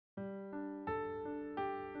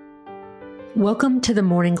Welcome to the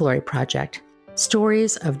Morning Glory Project,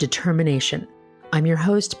 Stories of Determination. I'm your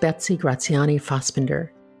host, Betsy Graziani Fospender.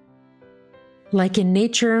 Like in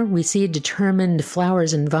nature, we see determined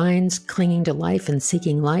flowers and vines clinging to life and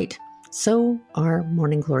seeking light. So are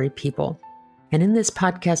Morning Glory people. And in this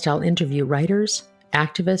podcast, I'll interview writers,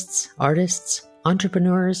 activists, artists,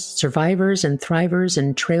 entrepreneurs, survivors and thrivers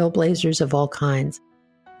and trailblazers of all kinds.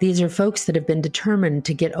 These are folks that have been determined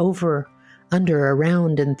to get over, under,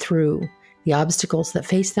 around, and through the obstacles that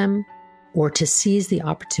face them, or to seize the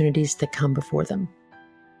opportunities that come before them.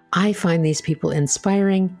 I find these people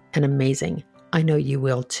inspiring and amazing. I know you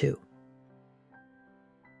will too.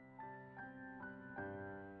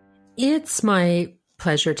 It's my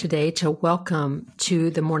pleasure today to welcome to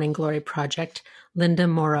the Morning Glory Project, Linda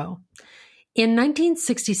Morrow. In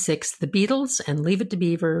 1966, the Beatles and Leave It to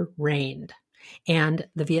Beaver reigned, and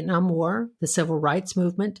the Vietnam War, the Civil Rights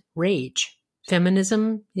Movement, rage.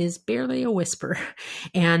 Feminism is barely a whisper,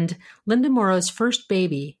 and Linda Morrow's first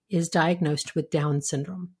baby is diagnosed with Down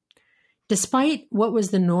syndrome. Despite what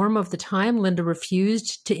was the norm of the time, Linda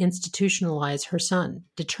refused to institutionalize her son,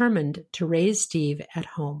 determined to raise Steve at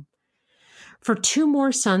home. For two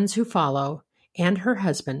more sons who follow, and her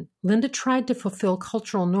husband, Linda tried to fulfill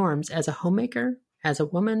cultural norms as a homemaker, as a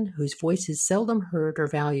woman whose voice is seldom heard or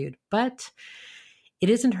valued, but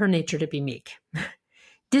it isn't her nature to be meek.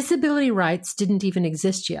 Disability rights didn't even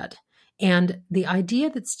exist yet, and the idea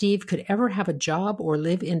that Steve could ever have a job or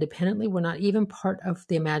live independently were not even part of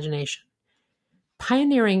the imagination.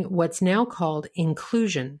 Pioneering what's now called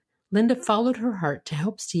inclusion, Linda followed her heart to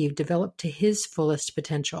help Steve develop to his fullest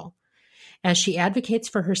potential. As she advocates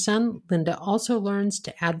for her son, Linda also learns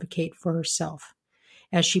to advocate for herself.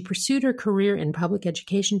 As she pursued her career in public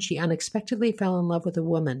education, she unexpectedly fell in love with a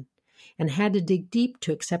woman and had to dig deep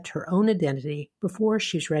to accept her own identity before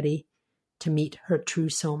she was ready to meet her true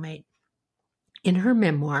soulmate. In her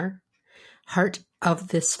memoir, Heart of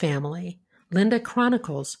This Family, Linda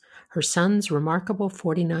chronicles her son's remarkable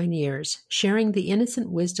 49 years, sharing the innocent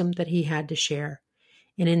wisdom that he had to share.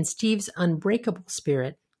 And in Steve's unbreakable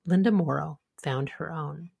spirit, Linda Morrow found her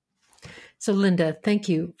own. So Linda, thank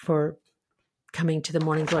you for coming to the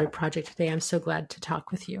Morning Glory Project today. I'm so glad to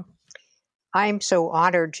talk with you. I'm so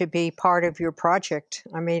honored to be part of your project.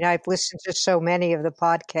 I mean, I've listened to so many of the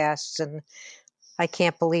podcasts, and I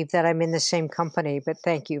can't believe that I'm in the same company, but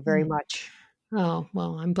thank you very much. Oh,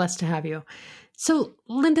 well, I'm blessed to have you. So,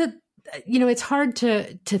 Linda, it's hard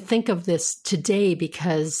to think of this today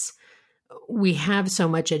because we have so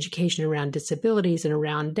much education around disabilities and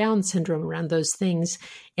around Down syndrome, around those things,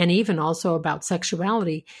 and even also about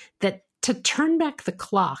sexuality, that to turn back the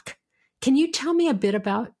clock, can you tell me a bit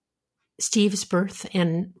about Steve's birth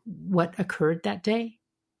and what occurred that day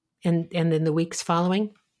and in the weeks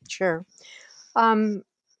following? Sure.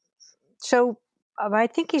 So I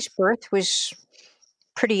think his birth was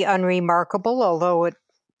pretty unremarkable, although it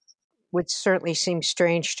would certainly seem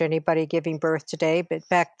strange to anybody giving birth today. But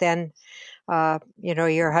back then,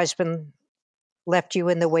 your husband left you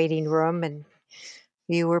in the waiting room and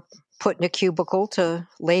you were put in a cubicle to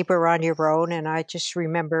labor on your own. And I just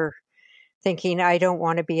remember thinking, I don't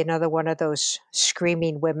want to be another one of those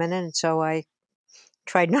screaming women. And so I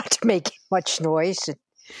tried not to make much noise.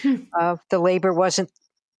 The labor wasn't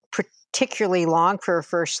particularly long for a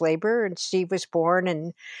first labor, and Steve was born.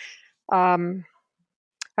 And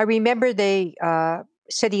I remember they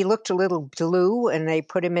said he looked a little blue, and they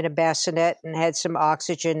put him in a bassinet and had some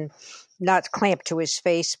oxygen, not clamped to his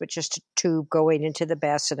face, but just a tube going into the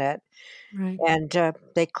bassinet. Right. And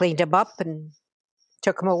they cleaned him up and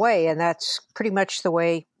took him away. And that's pretty much the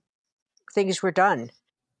way things were done.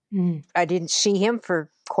 I didn't see him for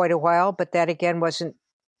quite a while, but that again wasn't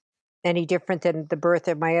any different than the birth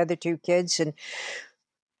of my other two kids. And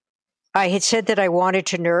I had said that I wanted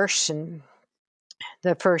to nurse, and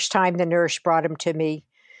the first time the nurse brought him to me,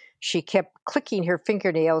 she kept clicking her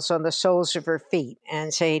fingernails on the soles of her feet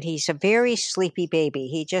and saying, he's a very sleepy baby.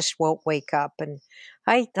 He just won't wake up. And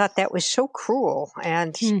I thought that was so cruel.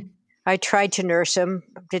 And I tried to nurse him,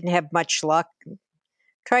 didn't have much luck,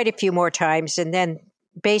 tried a few more times. And then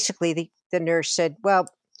basically the nurse said, well,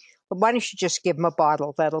 why don't you just give him a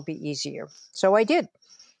bottle? That'll be easier. So I did.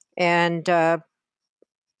 And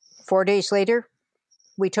 4 days later,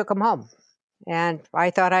 we took him home. And I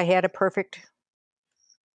thought I had a perfect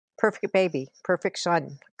baby, perfect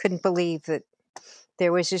son. Couldn't believe that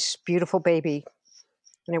there was this beautiful baby,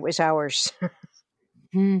 and it was ours.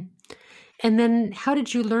 And then how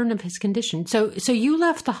did you learn of his condition? So you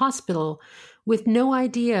left the hospital with no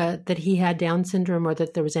idea that he had Down syndrome or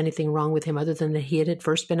that there was anything wrong with him other than that he had at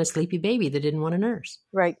first been a sleepy baby that didn't want to nurse.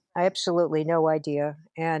 Right. I absolutely no idea.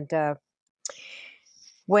 And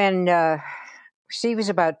When Steve was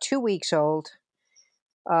about 2 weeks old,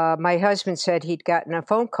 my husband said he'd gotten a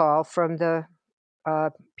phone call from the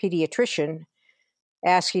pediatrician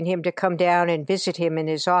asking him to come down and visit him in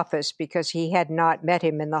his office because he had not met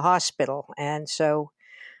him in the hospital. And so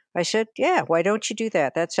I said, yeah, why don't you do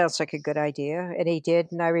that? That sounds like a good idea. And he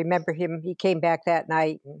did. And I remember he came back that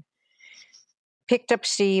night and picked up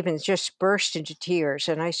Steve and just burst into tears.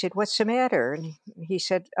 And I said, what's the matter? And he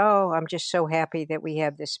said, oh, I'm just so happy that we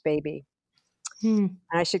have this baby. And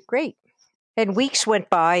I said, great. And weeks went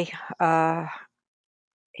by.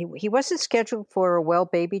 He wasn't scheduled for a well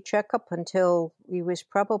baby checkup until he was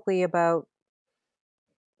probably about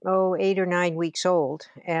 8 or 9 weeks old.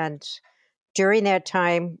 And during that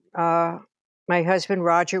time, my husband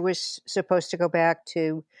Roger was supposed to go back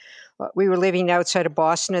to. We were living outside of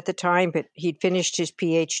Boston at the time, but he'd finished his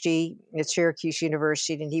PhD at Syracuse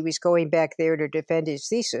University, and he was going back there to defend his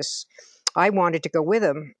thesis. I wanted to go with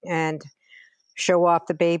him and show off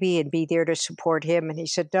the baby and be there to support him. And he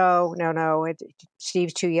said, no,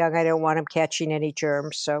 Steve's too young. I don't want him catching any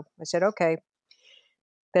germs. So I said, okay.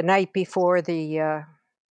 The night before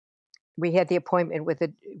we had the appointment with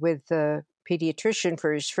the pediatrician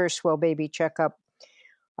for his first well baby checkup,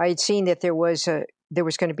 I had seen that there was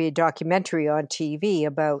going to be a documentary on TV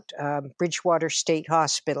about Bridgewater State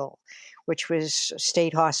Hospital, which was a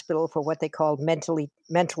state hospital for what they called mentally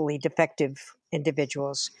defective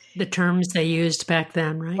individuals. The terms they used back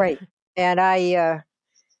then, right? Right. And I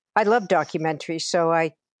love documentaries, so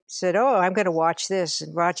I said, "Oh, I'm going to watch this."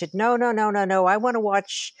 And Roger said, "No, I want to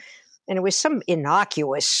watch." And it was some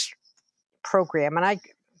innocuous program, and I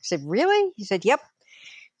said, "Really?" He said, "Yep."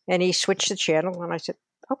 And he switched the channel, and I said,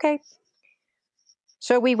 "Okay."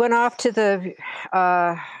 So we went off to the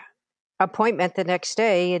appointment the next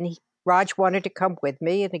day, and Raj wanted to come with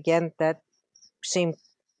me. And again, that seemed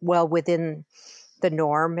well within the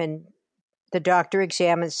norm. And the doctor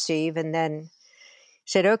examined Steve and then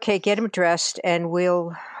said, okay, get him dressed and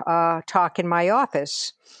we'll talk in my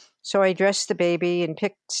office. So I dressed the baby and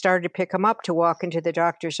started to pick him up to walk into the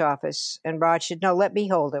doctor's office. And Raj said, no, let me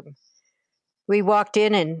hold him. We walked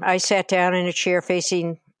in and I sat down in a chair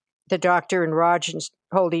facing the doctor, and Raj,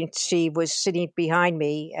 holding Steve, was sitting behind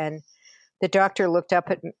me. And the doctor looked up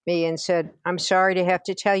at me and said, I'm sorry to have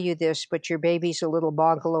to tell you this, but your baby's a little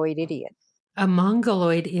mongoloid idiot. A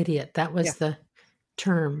mongoloid idiot. That was the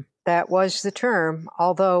term. That was the term.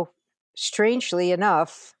 Although, strangely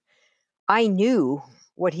enough, I knew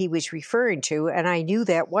what he was referring to, and I knew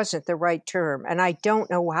that wasn't the right term. And I don't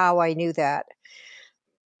know how I knew that.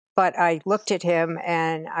 But I looked at him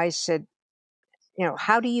and I said,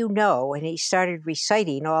 how do you know? And he started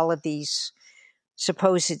reciting all of these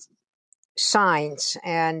supposed signs.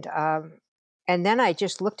 And then I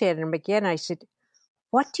just looked at him again. I said,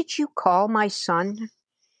 what did you call my son?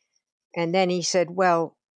 And then he said,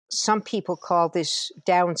 well, some people call this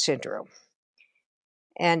Down syndrome.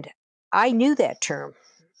 And I knew that term.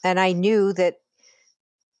 And I knew that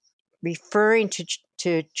referring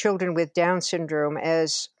to children with Down syndrome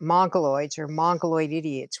as mongoloids or mongoloid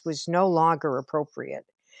idiots was no longer appropriate.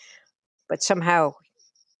 But somehow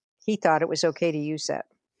he thought it was okay to use that.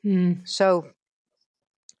 So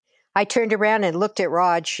I turned around and looked at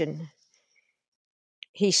Raj, and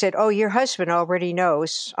he said, oh, your husband already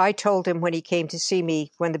knows. I told him when he came to see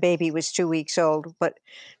me when the baby was 2 weeks old, but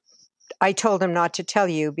I told him not to tell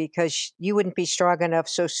you because you wouldn't be strong enough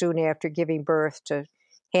so soon after giving birth to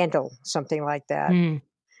handle something like that.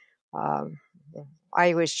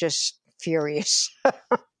 I was just furious.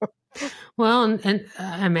 Well, and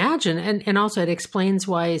imagine, and also it explains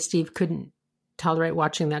why Steve couldn't tolerate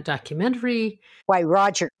watching that documentary. Why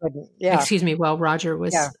Roger couldn't. Yeah. Excuse me. Well, Roger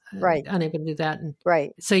was unable to do that. And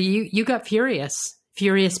right. So you got furious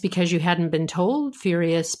because you hadn't been told,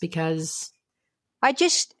 furious because I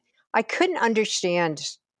couldn't understand.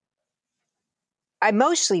 I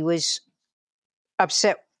mostly was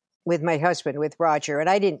upset with my husband, with Roger, and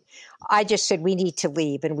I just said, we need to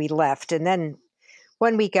leave, and we left. And then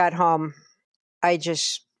when we got home, I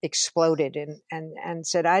just exploded and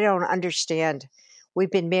said, I don't understand.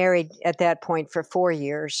 We've been married at that point for 4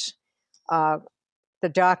 years. The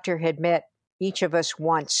doctor had met each of us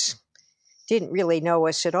once, didn't really know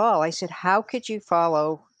us at all. I said, how could you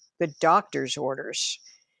follow the doctor's orders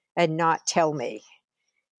and not tell me?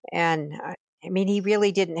 And I mean, he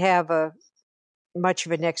really didn't have much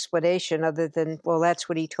of an explanation other than, well, that's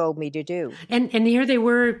what he told me to do. And here they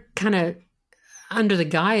were kind of under the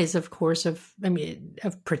guise, of course, of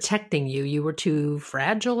protecting you. You were too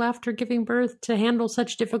fragile after giving birth to handle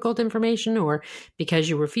such difficult information, or because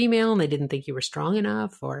you were female and they didn't think you were strong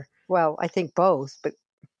enough, or? Well, I think both, but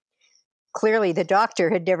clearly the doctor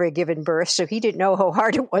had never given birth, so he didn't know how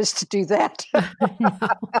hard it was to do that.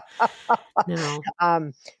 No.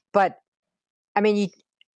 But I mean,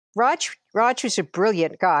 Raj was a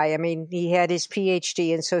brilliant guy. I mean, he had his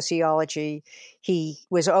PhD in sociology. He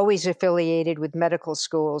was always affiliated with medical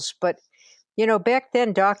schools. But, back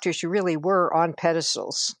then, doctors really were on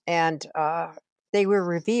pedestals, and they were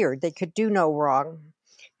revered. They could do no wrong.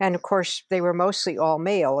 And, of course, they were mostly all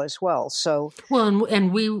male as well. So, well,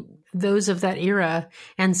 and we, those of that era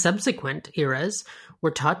and subsequent eras, were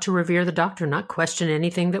taught to revere the doctor, not question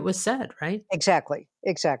anything that was said, right? Exactly.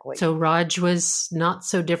 So Raj was not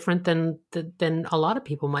so different than a lot of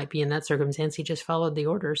people might be in that circumstance. He just followed the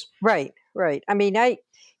orders. Right. I mean,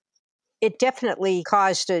 it definitely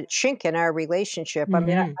caused a chink in our relationship. I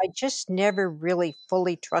mean, I just never really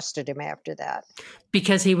fully trusted him after that.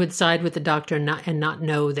 Because he would side with the doctor and not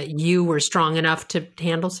know that you were strong enough to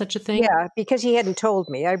handle such a thing? Yeah, because he hadn't told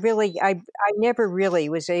me. I never really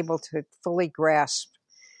was able to fully grasp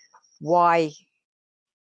why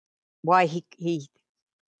he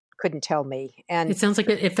couldn't tell me. And it sounds like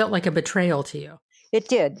it felt like a betrayal to you. It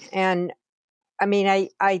did. And I mean,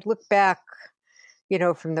 I look back,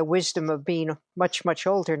 from the wisdom of being much, much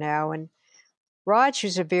older now. And Raj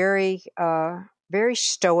was a very, very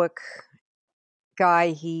stoic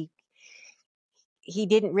guy. He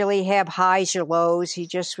didn't really have highs or lows. He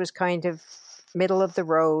just was kind of middle of the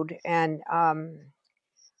road. And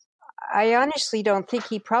I honestly don't think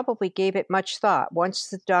he probably gave it much thought. Once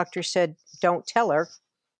the doctor said, "Don't tell her,"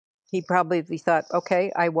 he probably thought,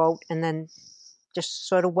 "Okay, I won't," and then just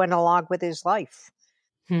sort of went along with his life.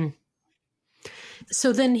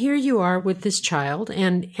 So then here you are with this child,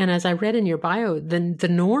 and as I read in your bio, then the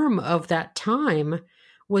norm of that time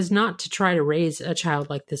was not to try to raise a child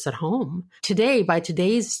like this at home. Today, by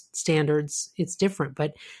today's standards, it's different,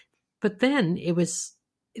 but then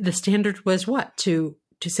the standard was what? To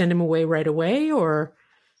send him away right away, or?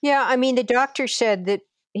 Yeah, I mean, the doctor said that,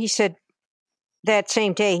 he said that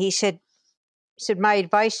same day, he said, "My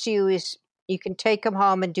advice to you is you can take him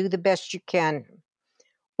home and do the best you can,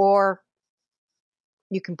 or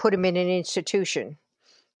you can put him in an institution."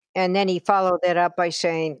 And then he followed that up by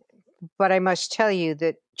saying, "But I must tell you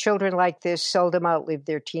that children like this seldom outlive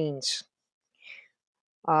their teens."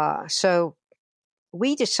 So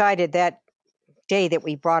we decided that day that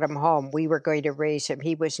we brought him home, we were going to raise him.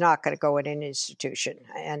 He was not going to go in an institution.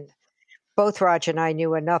 And both Raj and I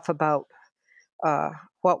knew enough about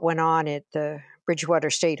what went on at the Bridgewater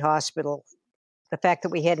State Hospital. The fact that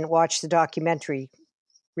we hadn't watched the documentary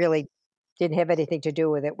really didn't have anything to do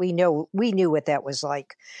with it. We knew what that was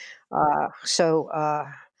like. So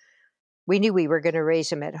we knew we were going to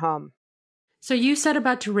raise him at home. So you set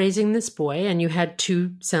about to raising this boy, and you had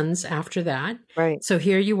 2 sons after that. Right. So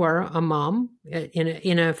here you are, a mom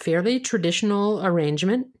in a fairly traditional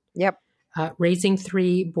arrangement. Yep. Raising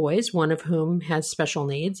 3 boys, one of whom has special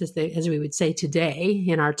needs, as we would say today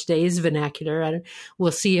in our today's vernacular. And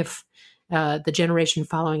we'll see if the generation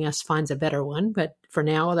following us finds a better one, but for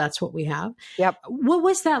now, that's what we have. Yep. What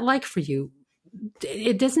was that like for you?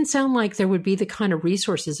 It doesn't sound like there would be the kind of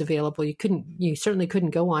resources available. You certainly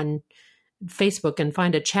couldn't go on Facebook and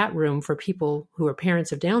find a chat room for people who are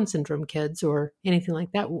parents of Down syndrome kids or anything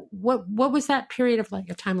like that. What was that period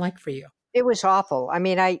of time like for you? It was awful. I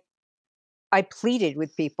mean, I pleaded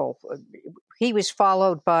with people. He was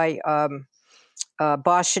followed by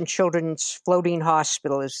Boston Children's Floating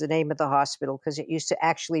Hospital is the name of the hospital, because it used to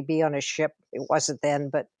actually be on a ship. It wasn't then,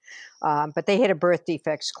 but they had a birth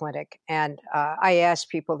defects clinic. And I asked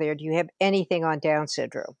people there, "Do you have anything on Down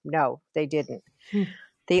syndrome?" No, they didn't.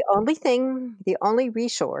 The only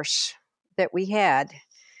resource that we had,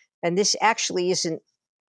 and this actually isn't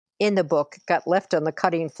in the book, it got left on the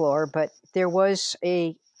cutting floor, but there was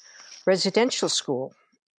a residential school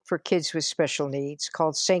for kids with special needs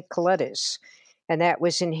called St. Coletta's. And that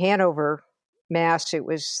was in Hanover, Mass. It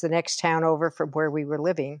was the next town over from where we were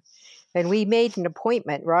living. And we made an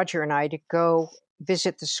appointment, Roger and I, to go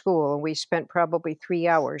visit the school. And we spent probably 3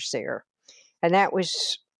 hours there. And that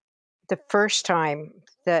was the first time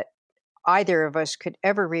that either of us could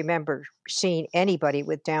ever remember seeing anybody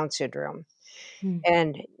with Down syndrome.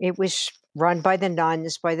 And it was run by the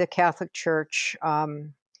nuns, by the Catholic Church.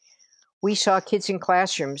 We saw kids in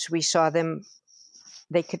classrooms. We saw them.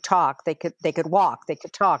 They could talk. They could walk. They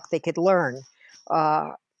could talk. They could learn.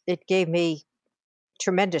 It gave me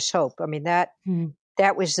tremendous hope. I mean, that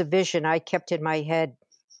was the vision I kept in my head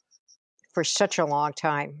for such a long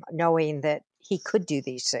time, knowing that he could do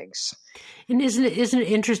these things. And isn't it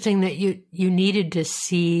interesting that you needed to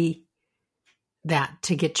see that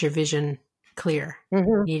to get your vision clear?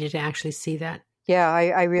 You needed to actually see that. Yeah,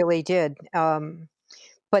 I really did.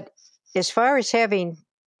 But as far as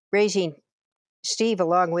raising Steve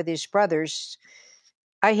along with his brothers,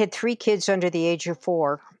 I had 3 kids under the age of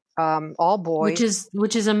 4, all boys.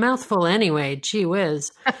 Which is a mouthful anyway. Gee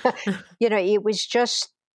whiz. It was just,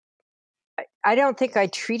 I don't think I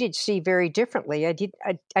treated Steve very differently. I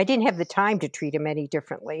didn't have the time to treat him any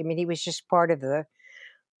differently. I mean, he was just part of the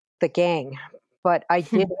gang. But I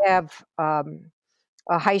did have a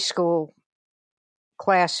high school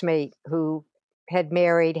classmate who had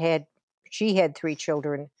married, she had 3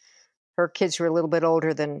 children. Her kids were a little bit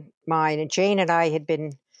older than mine, and Jane and I had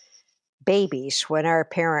been babies when our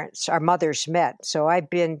mothers met. So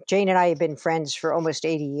Jane and I have been friends for almost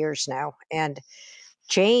 80 years now. And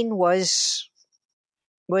Jane was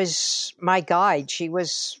my guide. She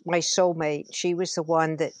was my soulmate. She was the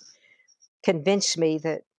one that convinced me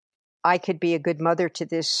that I could be a good mother to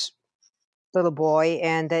this little boy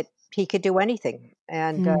and that he could do anything.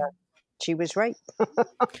 And she was right.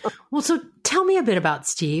 Well, so tell me a bit about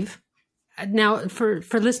Steve. Now, for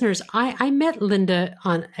listeners, I met Linda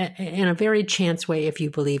in a very chance way, if you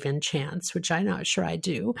believe in chance, which I'm not sure I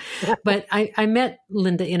do. But I met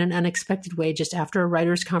Linda in an unexpected way just after a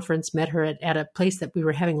writers' conference, met her at a place that we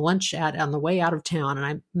were having lunch at on the way out of town. And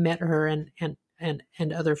I met her and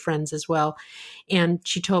other friends as well. And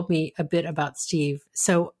she told me a bit about Steve.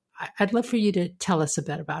 So I'd love for you to tell us a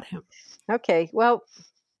bit about him. Okay. Well,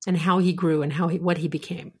 and how he grew and what he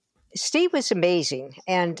became. Steve was amazing.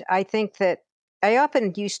 And I think that I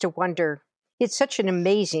often used to wonder, he had such an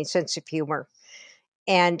amazing sense of humor.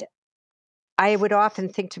 And I would often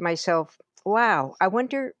think to myself, wow, I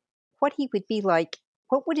wonder what he would be like.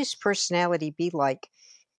 What would his personality be like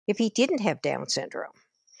if he didn't have Down syndrome?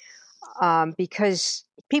 Because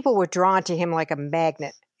people were drawn to him like a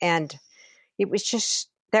magnet. And it was just,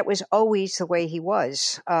 that was always the way he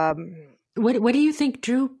was. What do you think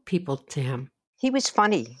drew people to him? He was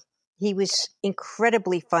funny. He was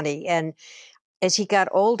incredibly funny. And as he got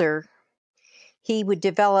older, he would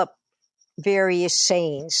develop various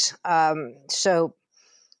sayings. So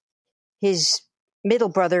his middle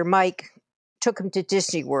brother, Mike, took him to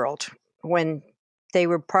Disney World when they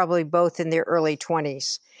were probably both in their early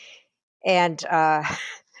 20s. And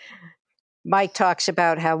Mike talks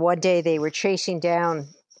about how one day they were chasing down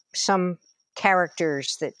some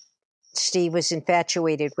characters that Steve was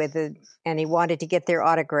infatuated with, and he wanted to get their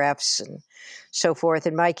autographs and so forth.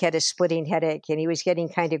 And Mike had a splitting headache, and he was getting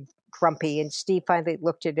kind of grumpy. And Steve finally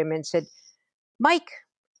looked at him and said, "Mike,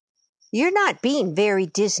 you're not being very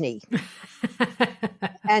Disney."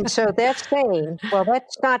 And so that saying, well,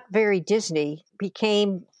 that's not very Disney,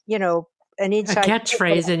 became, an inside a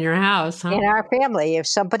catchphrase in your house, huh? In our family. If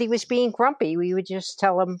somebody was being grumpy, we would just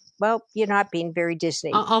tell them, well, you're not being very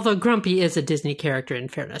Disney. Although Grumpy is a Disney character, in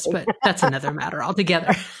fairness, but that's another matter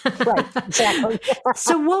altogether. Right, exactly.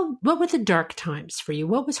 So what were the dark times for you?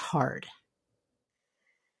 What was hard?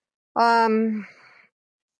 I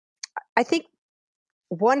think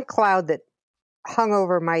one cloud that hung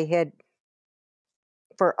over my head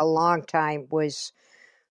for a long time was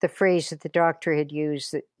the phrase that the doctor had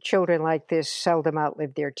used, that children like this seldom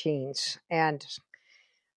outlive their teens. And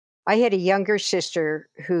I had a younger sister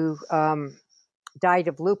who died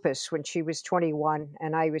of lupus when she was 21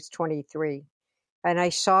 and I was 23. And I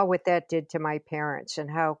saw what that did to my parents and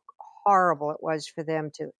how horrible it was for them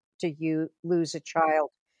to lose a child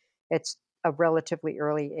at a relatively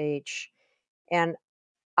early age. And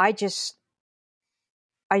I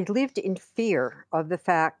lived in fear of the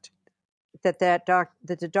fact that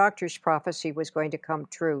the doctor's prophecy was going to come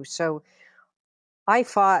true. So I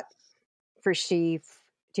fought for Steve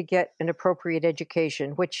to get an appropriate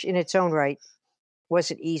education, which in its own right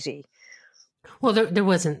wasn't easy. Well, there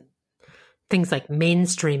wasn't things like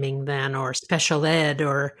mainstreaming then, or special ed,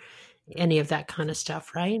 or any of that kind of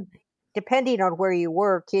stuff, right? Depending on where you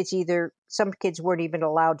were, some kids weren't even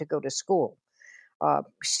allowed to go to school.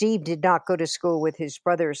 Steve did not go to school with his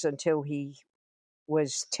brothers until he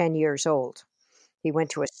was 10 years old. He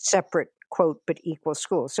went to a separate, quote, but equal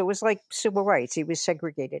school. So it was like civil rights. He was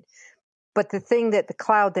segregated. But the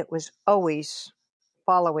cloud that was always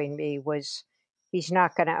following me was, he's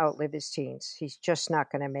not going to outlive his teens. He's just not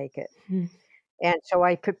going to make it. Mm-hmm. And so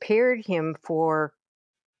I prepared him for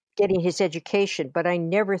getting his education, but I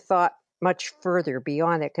never thought much further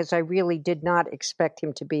beyond it because I really did not expect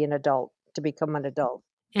him to become an adult.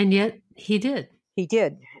 And yet he did. He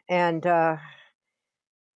did. And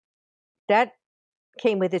that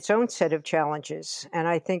came with its own set of challenges. And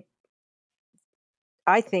I think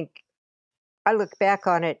I look back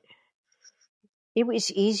on it, it was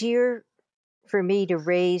easier for me to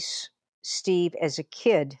raise Steve as a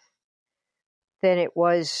kid than it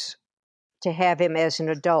was to have him as an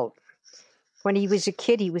adult. When he was a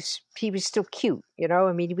kid, he was still cute, you know?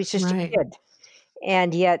 I mean, he was just a Right. kid.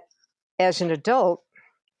 And yet, as an adult,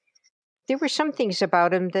 there were some things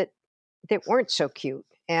about him that weren't so cute.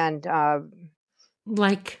 And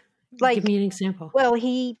Like, give like, me an example. well,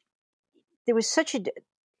 there was such a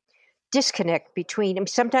disconnect between him.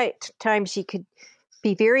 Sometimes he could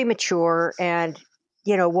be very mature and,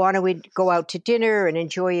 you know, want to go out to dinner and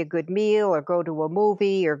enjoy a good meal or go to a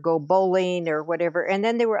movie or go bowling or whatever. And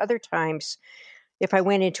then there were other times, if I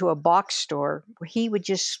went into a box store, where he would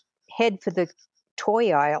just head for the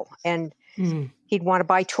toy aisle and he'd want to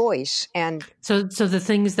buy toys. And so the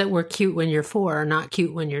things that were cute when you're 4 are not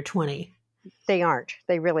cute when you're 20. they aren't.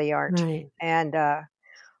 They really aren't. Right. And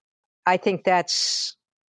I think that's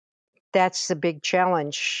the big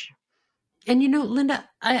challenge. And, you know, Linda,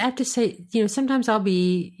 I have to say, you know, sometimes I'll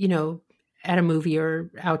be, you know, at a movie or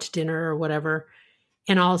out to dinner or whatever,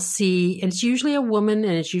 and I'll see, and it's usually a woman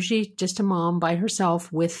and it's usually just a mom by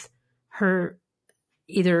herself with her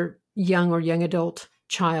either young or young adult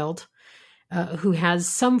child who has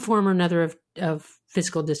some form or another of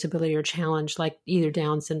physical disability or challenge, like either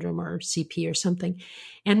Down syndrome or CP or something.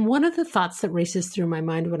 And one of the thoughts that races through my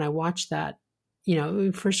mind when I watch that, you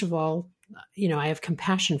know, first of all, you know, I have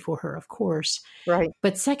compassion for her, of course. Right.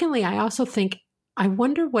 But secondly, I also think, I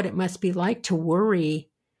wonder what it must be like to worry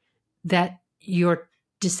that your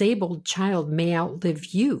disabled child may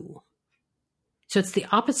outlive you. So it's the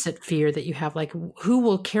opposite fear that you have, like, who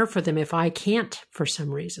will care for them if I can't for some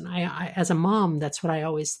reason? I as a mom, that's what I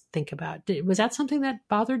always think about. Was that something that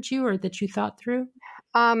bothered you or that you thought through?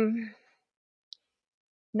 Not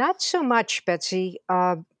so much, Betsy.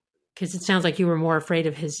 Because it sounds like you were more afraid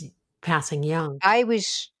of his passing young. I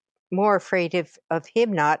was more afraid of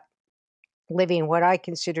him not living what I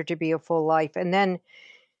consider to be a full life. And then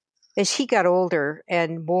as he got older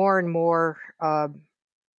and more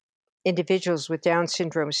individuals with Down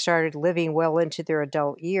syndrome started living well into their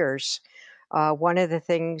adult years, one of the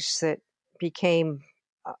things that became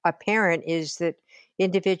apparent is that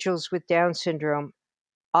individuals with Down syndrome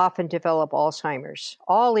often develop Alzheimer's.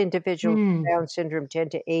 All individuals with Down syndrome tend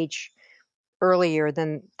to age earlier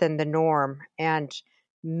than the norm, and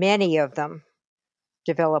many of them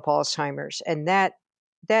develop Alzheimer's, and that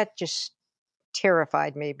just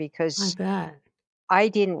terrified me because I bet. I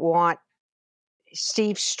didn't want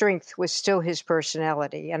Steve's strength was still his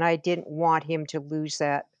personality, and I didn't want him to lose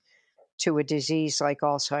that to a disease like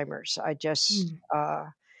Alzheimer's. I just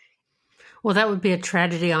Well, that would be a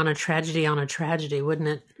tragedy on a tragedy on a tragedy, wouldn't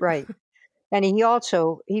it? right. And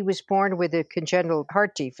he was born with a congenital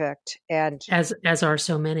heart defect, and As are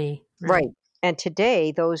so many. right. And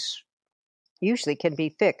today those usually can be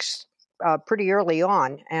fixed pretty early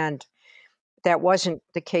on, and that wasn't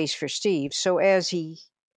the case for Steve. So as he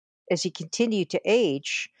continued to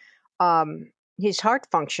age, his heart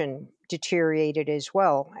function deteriorated as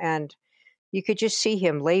well, and you could just see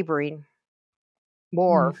him laboring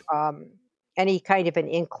more. Any kind of an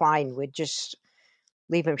incline would just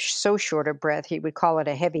leave him so short of breath. He would call it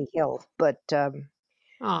a heavy hill. But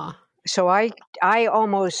so I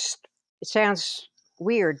almost, it sounds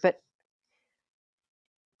weird, but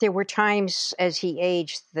there were times as he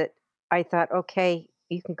aged that I thought, okay,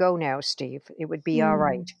 you can go now, Steve. It would be all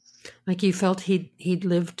right. Like you felt he'd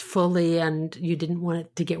lived fully and you didn't want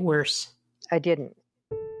it to get worse. I didn't.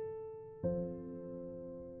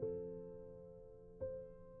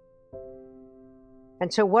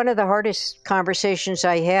 And so one of the hardest conversations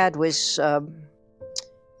I had was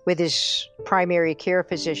with his primary care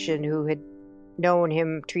physician, who had known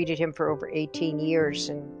him, treated him for over 18 years.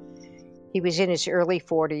 And he was in his early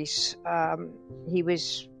 40s. He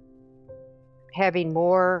was having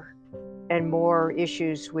more and more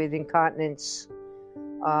issues with incontinence.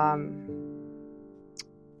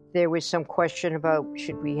 There was some question about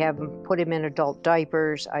should we have him put him in adult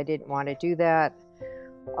diapers. I didn't want to do that.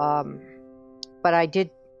 But I did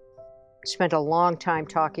spend a long time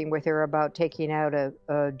talking with her about taking out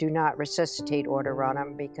a do not resuscitate order on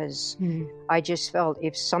him, because I just felt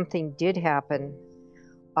if something did happen,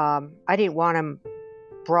 I didn't want him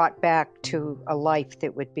brought back to a life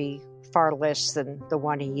that would be far less than the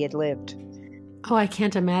one he had lived. Oh, I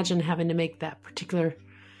can't imagine having to make that particular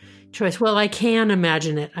choice. Well, I can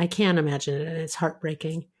imagine it. And it's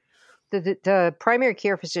heartbreaking. The primary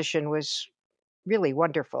care physician was really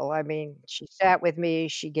wonderful. I mean, she sat with me,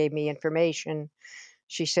 she gave me information.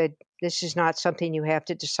 She said, this is not something you have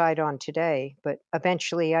to decide on today. But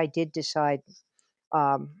eventually I did decide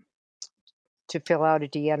to fill out a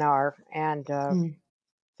DNR, and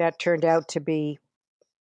that turned out to be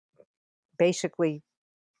basically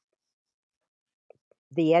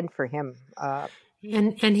the end for him.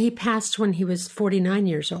 And he passed when he was 49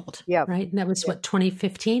 years old, Yep. right? And that was Yep. what,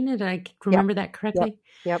 2015? Did I remember that correctly?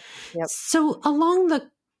 Yep. So along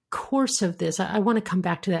the course of this, I want to come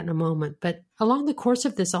back to that in a moment, but along the course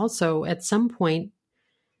of this also, at some point,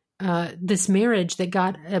 this marriage that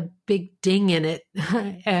got a big ding in it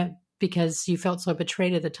because you felt so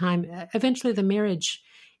betrayed at the time, eventually the marriage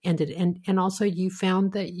ended. And also you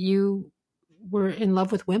found that you were in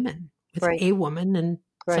love with women, with Right. a woman and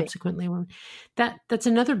subsequently a woman. That's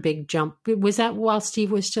another big jump. Was that while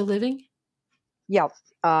Steve was still living? Yeah.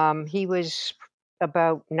 He was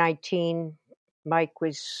about 19. Mike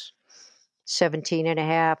was 17 and a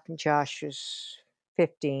half, and Josh was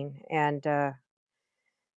 15. And I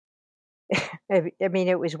mean,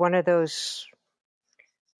 it was one of those,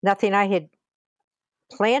 nothing I had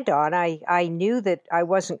planned on. I knew that I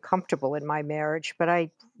wasn't comfortable in my marriage, but I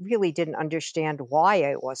really didn't understand why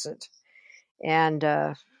I wasn't.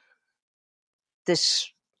 And this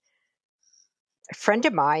friend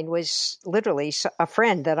of mine was literally a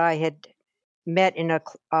friend that I had met in a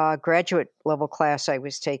graduate level class I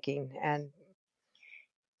was taking. And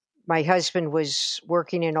my husband was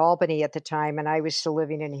working in Albany at the time, and I was still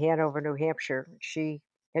living in Hanover, New Hampshire. She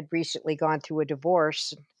had recently gone through a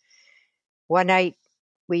divorce. One night,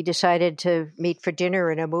 we decided to meet for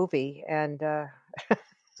dinner and a movie, and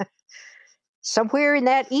somewhere in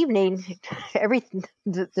that evening, everything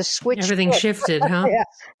the switch everything shifted, huh?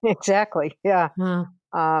 Yeah, exactly. Yeah. Wow.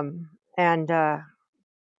 And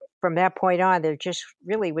from that point on, there just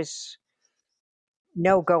really was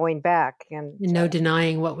no going back, and No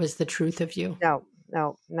denying what was the truth of you.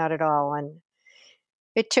 no, not at all. And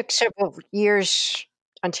it took several years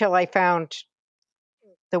until I found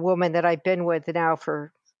the woman that I've been with now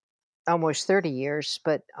for almost 30 years.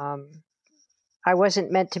 But I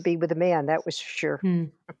wasn't meant to be with a man, that was for sure.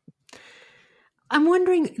 I'm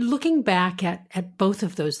wondering, looking back at both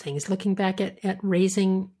of those things, looking back at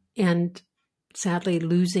raising and sadly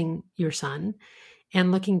losing your son,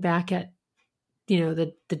 and looking back at,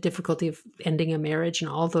 the difficulty of ending a marriage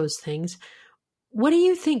and all those things, what do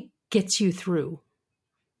you think gets you through?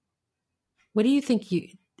 What do you think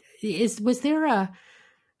was there a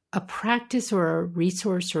practice or a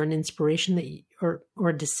resource or an inspiration that or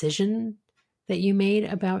a decision that you made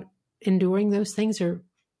about enduring those things, or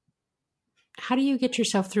how do you get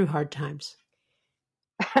yourself through hard times?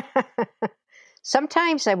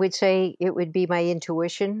 Sometimes I would say it would be my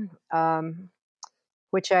intuition,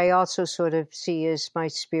 which I also sort of see as my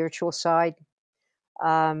spiritual side.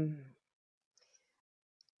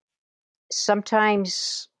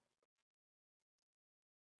 Sometimes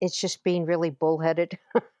it's just being really bullheaded.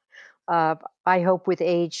 I hope with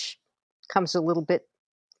age comes a little bit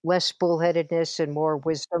less bullheadedness and more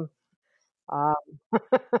wisdom.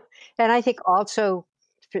 And I think also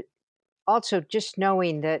just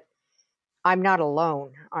knowing that I'm not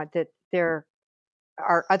alone, that there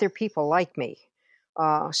are other people like me.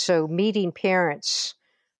 So meeting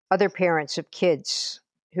other parents of kids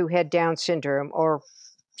who had Down syndrome or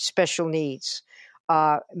special needs,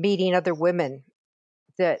 meeting other women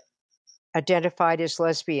that identified as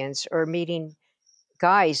lesbians, or meeting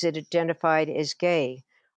guys that identified as gay.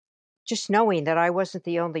 Just knowing that I wasn't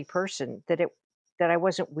the only person, that I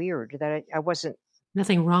wasn't weird, that I wasn't.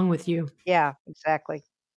 Nothing wrong with you. Yeah, exactly.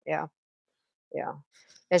 Yeah.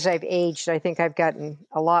 As I've aged, I think I've gotten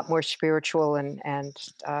a lot more spiritual and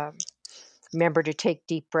remember to take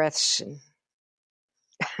deep breaths and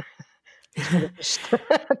just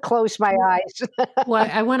close my eyes. Well,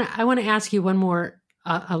 I want to ask you one more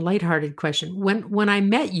a lighthearted question. When I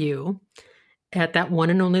met you at that one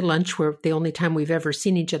and only lunch, where the only time we've ever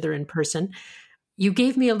seen each other in person, you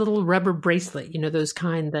gave me a little rubber bracelet. Those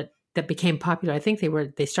kind that became popular. I think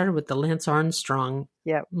they started with the Lance Armstrong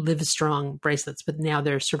Live Strong bracelets, but now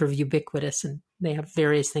they're sort of ubiquitous and they have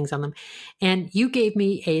various things on them. And you gave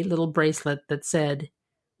me a little bracelet that said,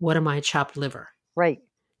 "What am I, chopped liver?" Right.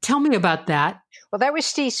 Tell me about that. Well, that was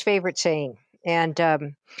Steve's favorite saying.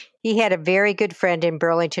 And he had a very good friend in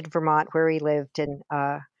Burlington, Vermont, where he lived. And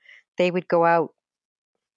they would go out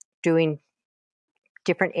doing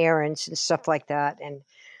different errands and stuff like that. And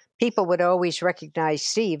people would always recognize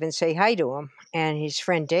Steve and say hi to him. And his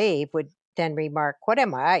friend Dave would then remark, "What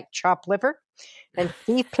am I, chopped liver?" And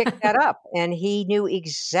Steve picked that up, and he knew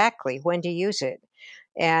exactly when to use it.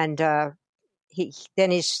 And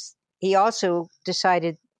he also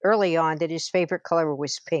decided early on that his favorite color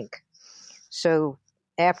was pink. So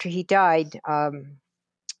after he died,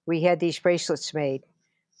 we had these bracelets made,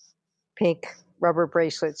 pink, rubber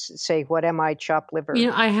bracelets that say, "What am I, chopped liver?" You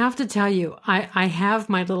know, I have to tell you, I have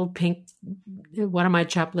my little pink, what am I,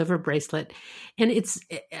 chopped liver bracelet. And it's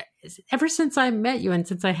ever since I met you and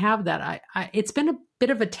since I have that, it's been a bit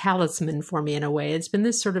of a talisman for me in a way. It's been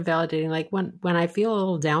this sort of validating, like when I feel a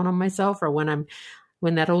little down on myself, or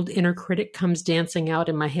when that old inner critic comes dancing out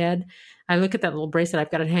in my head, I look at that little bracelet. I've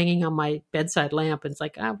got it hanging on my bedside lamp. And it's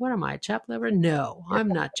like, what am I, chopped liver? No, I'm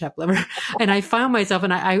not chopped liver. And I found myself,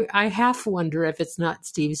 and I half wonder if it's not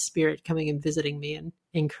Steve's spirit coming and visiting me and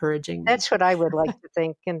encouraging me. That's what I would like to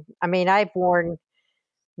think. And I mean, I've worn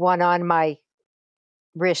one on my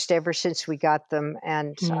wrist ever since we got them.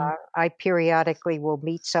 And I periodically will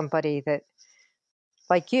meet somebody that,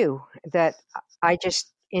 like you, that I just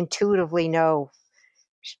intuitively know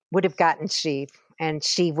would have gotten Steve, and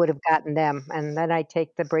Steve would have gotten them. And then I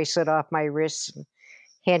take the bracelet off my wrist and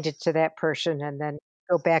hand it to that person, and then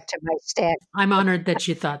go back to my stand. I'm honored that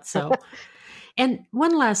you thought so. And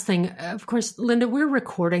one last thing, of course, Linda, we're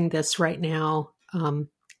recording this right now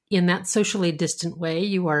in that socially distant way.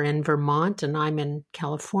 You are in Vermont and I'm in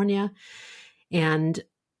California. And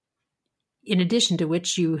in addition to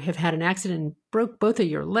which, you have had an accident and broke both of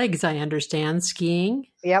your legs, I understand, skiing.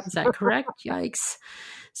 Yep. Is that correct? Yikes.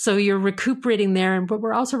 So you're recuperating there. But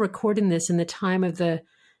we're also recording this in the time of the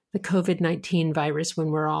COVID-19 virus, when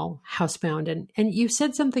we're all housebound. And you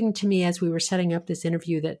said something to me as we were setting up this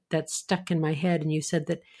interview that stuck in my head. And you said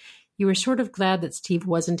that you were sort of glad that Steve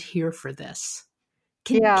wasn't here for this.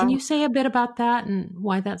 Can you say a bit about that and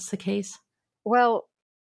why that's the case? Well,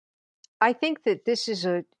 I think that this is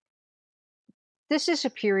a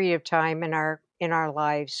period of time in our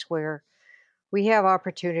lives where we have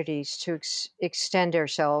opportunities to extend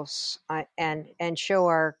ourselves and show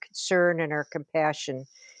our concern and our compassion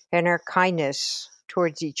and our kindness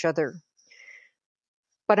towards each other.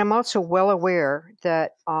 But I'm also well aware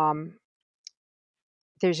that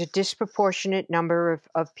there's a disproportionate number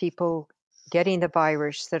of people getting the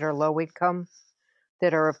virus that are low income,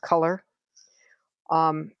 that are of color.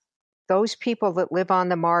 Those people that live on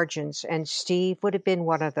the margins, and Steve would have been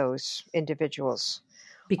one of those individuals.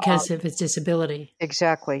 Because of his disability.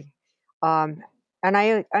 Exactly. And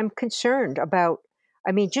I'm concerned about,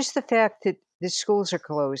 just the fact that the schools are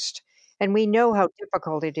closed, and we know how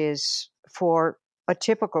difficult it is for a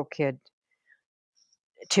typical kid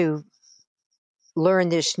to learn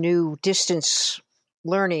this new distance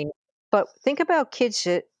learning. But think about kids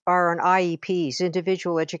that are on IEPs,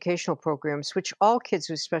 individual educational programs, which all kids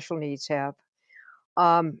with special needs have.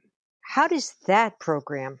 How does that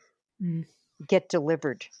program get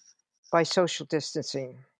delivered by social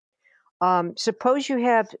distancing? Suppose you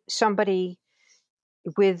have somebody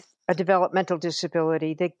with a developmental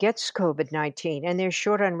disability that gets COVID-19 and they're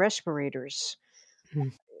short on respirators.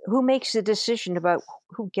 Who makes the decision about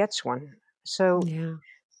who gets one? So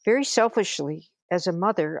very selfishly, as a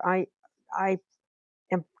mother, I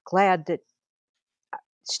am glad that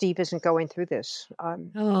Steve isn't going through this.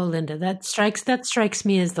 Oh, Linda, that strikes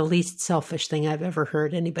me as the least selfish thing I've ever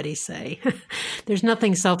heard anybody say. There's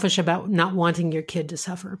nothing selfish about not wanting your kid to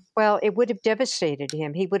suffer. Well, it would have devastated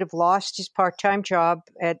him. He would have lost his part-time job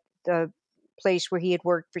at the place where he had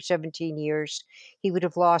worked for 17 years. He would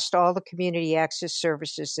have lost all the community access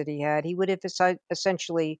services that he had. He would have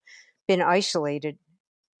essentially been isolated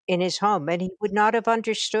in his home, and he would not have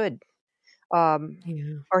understood.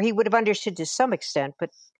 Or he would have understood to some extent,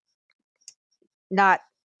 but not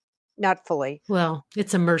fully. Well,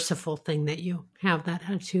 it's a merciful thing that you have that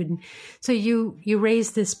attitude. And so you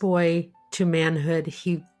raised this boy to manhood.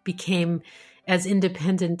 He became as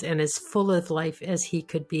independent and as full of life as he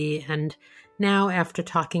could be. And now, after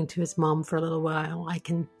talking to his mom for a little while, I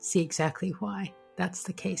can see exactly why that's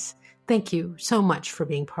the case. Thank you so much for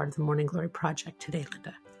being part of the Morning Glory Project today,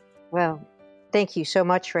 Linda. Well, thank you so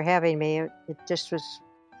much for having me. It just was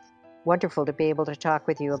wonderful to be able to talk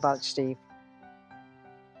with you about Steve.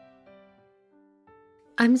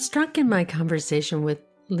 I'm struck in my conversation with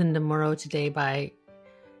Linda Morrow today by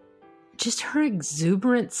just her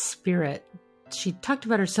exuberant spirit. She talked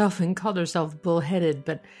about herself and called herself bullheaded,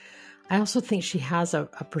 but I also think she has a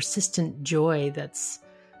persistent joy that's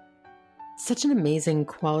such an amazing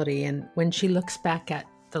quality. And when she looks back at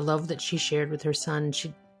the love that she shared with her son,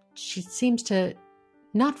 she seems to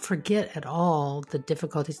not forget at all the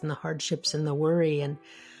difficulties and the hardships and the worry and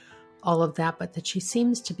all of that, but that she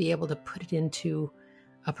seems to be able to put it into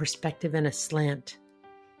a perspective and a slant.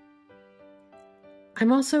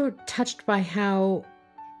 I'm also touched by how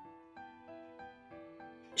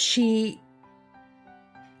she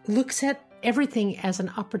looks at everything as an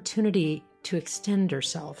opportunity to extend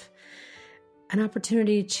herself, an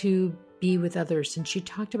opportunity to be with others. And she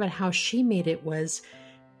talked about how she made it was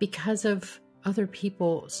because of other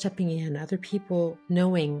people stepping in, other people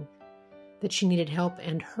knowing that she needed help,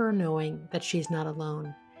 and her knowing that she's not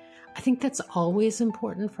alone. I think that's always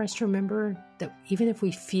important for us to remember, that even if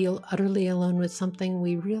we feel utterly alone with something,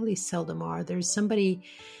 we really seldom are. There's somebody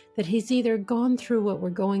that has either gone through what we're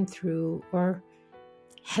going through or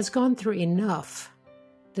has gone through enough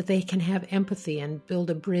that they can have empathy and build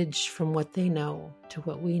a bridge from what they know to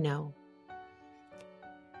what we know.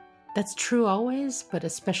 That's true always, but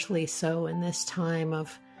especially so in this time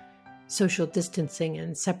of social distancing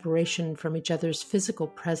and separation from each other's physical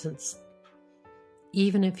presence.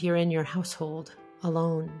 Even if you're in your household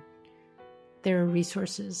alone, there are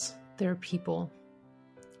resources, there are people,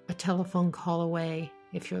 a telephone call away,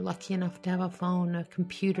 if you're lucky enough to have a phone, a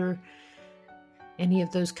computer, any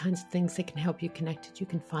of those kinds of things that can help you connected. You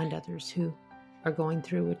can find others who are going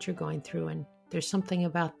through what you're going through, and there's something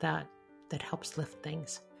about that that helps lift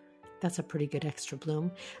things. That's a pretty good extra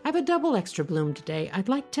bloom. I have a double extra bloom today. I'd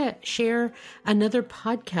like to share another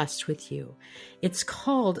podcast with you. It's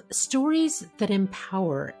called Stories That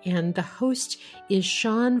Empower, and the host is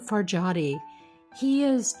Sean Farjadi. He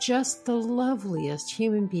is just the loveliest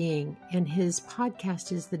human being, and his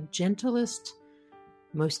podcast is the gentlest,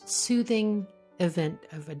 most soothing event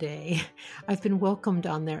of a day. I've been welcomed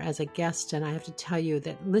on there as a guest, and I have to tell you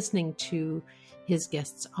that listening to his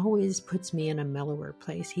guests always puts me in a mellower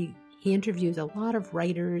place. He interviews a lot of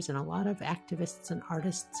writers and a lot of activists and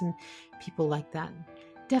artists and people like that.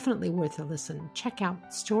 Definitely worth a listen. Check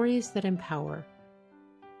out Stories That Empower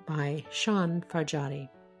by Sean Farjadi.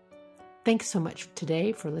 Thanks so much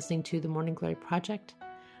today for listening to the Morning Glory Project.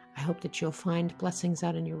 I hope that you'll find blessings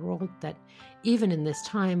out in your world, that even in this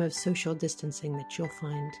time of social distancing, that you'll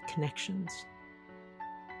find connections.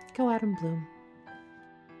 Go out and bloom.